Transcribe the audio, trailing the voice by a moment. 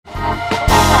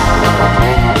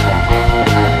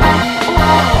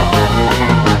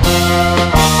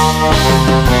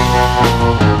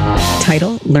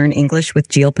Learn English with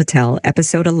Jeel Patel,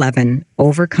 Episode 11,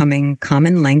 Overcoming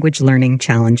Common Language Learning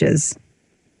Challenges.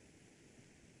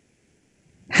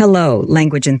 Hello,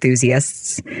 language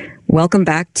enthusiasts. Welcome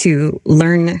back to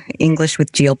Learn English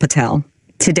with Jeel Patel.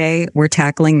 Today, we're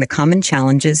tackling the common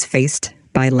challenges faced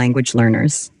by language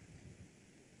learners.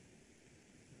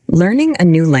 Learning a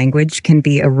new language can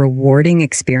be a rewarding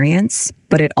experience,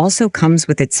 but it also comes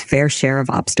with its fair share of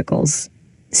obstacles.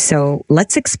 So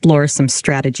let's explore some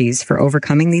strategies for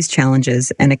overcoming these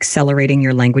challenges and accelerating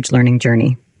your language learning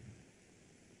journey.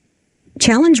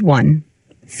 Challenge 1,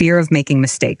 fear of making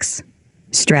mistakes.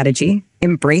 Strategy,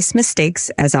 embrace mistakes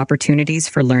as opportunities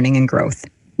for learning and growth.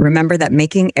 Remember that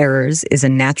making errors is a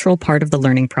natural part of the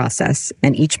learning process,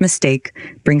 and each mistake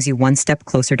brings you one step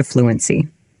closer to fluency.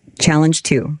 Challenge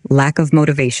 2, lack of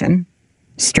motivation.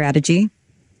 Strategy,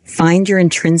 find your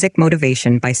intrinsic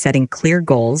motivation by setting clear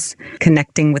goals,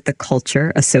 connecting with the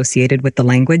culture associated with the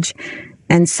language,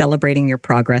 and celebrating your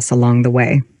progress along the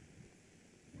way.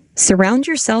 Surround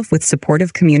yourself with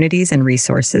supportive communities and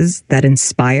resources that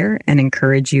inspire and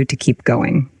encourage you to keep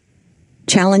going.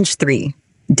 Challenge 3,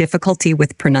 difficulty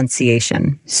with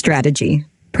pronunciation. Strategy,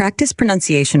 practice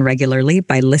pronunciation regularly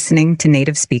by listening to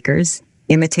native speakers,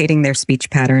 imitating their speech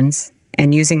patterns,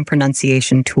 and using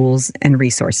pronunciation tools and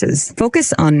resources.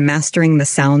 Focus on mastering the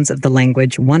sounds of the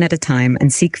language one at a time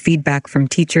and seek feedback from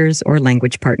teachers or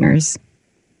language partners.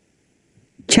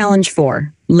 Challenge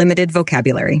 4, limited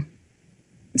vocabulary.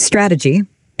 Strategy,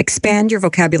 expand your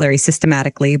vocabulary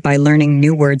systematically by learning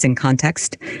new words in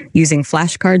context, using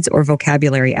flashcards or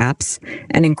vocabulary apps,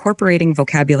 and incorporating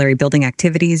vocabulary building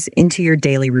activities into your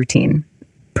daily routine.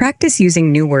 Practice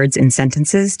using new words in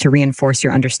sentences to reinforce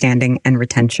your understanding and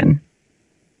retention.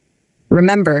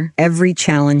 Remember, every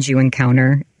challenge you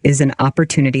encounter is an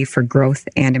opportunity for growth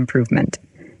and improvement.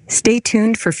 Stay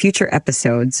tuned for future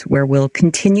episodes where we'll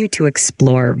continue to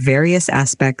explore various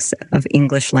aspects of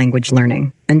English language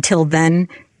learning. Until then,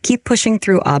 keep pushing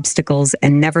through obstacles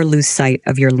and never lose sight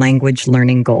of your language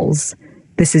learning goals.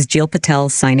 This is Jeel Patel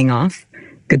signing off.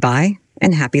 Goodbye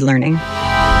and happy learning.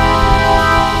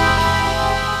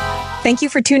 Thank you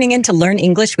for tuning in to Learn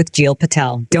English with Jeel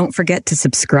Patel. Don't forget to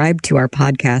subscribe to our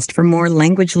podcast for more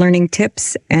language learning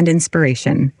tips and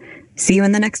inspiration. See you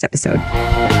in the next episode.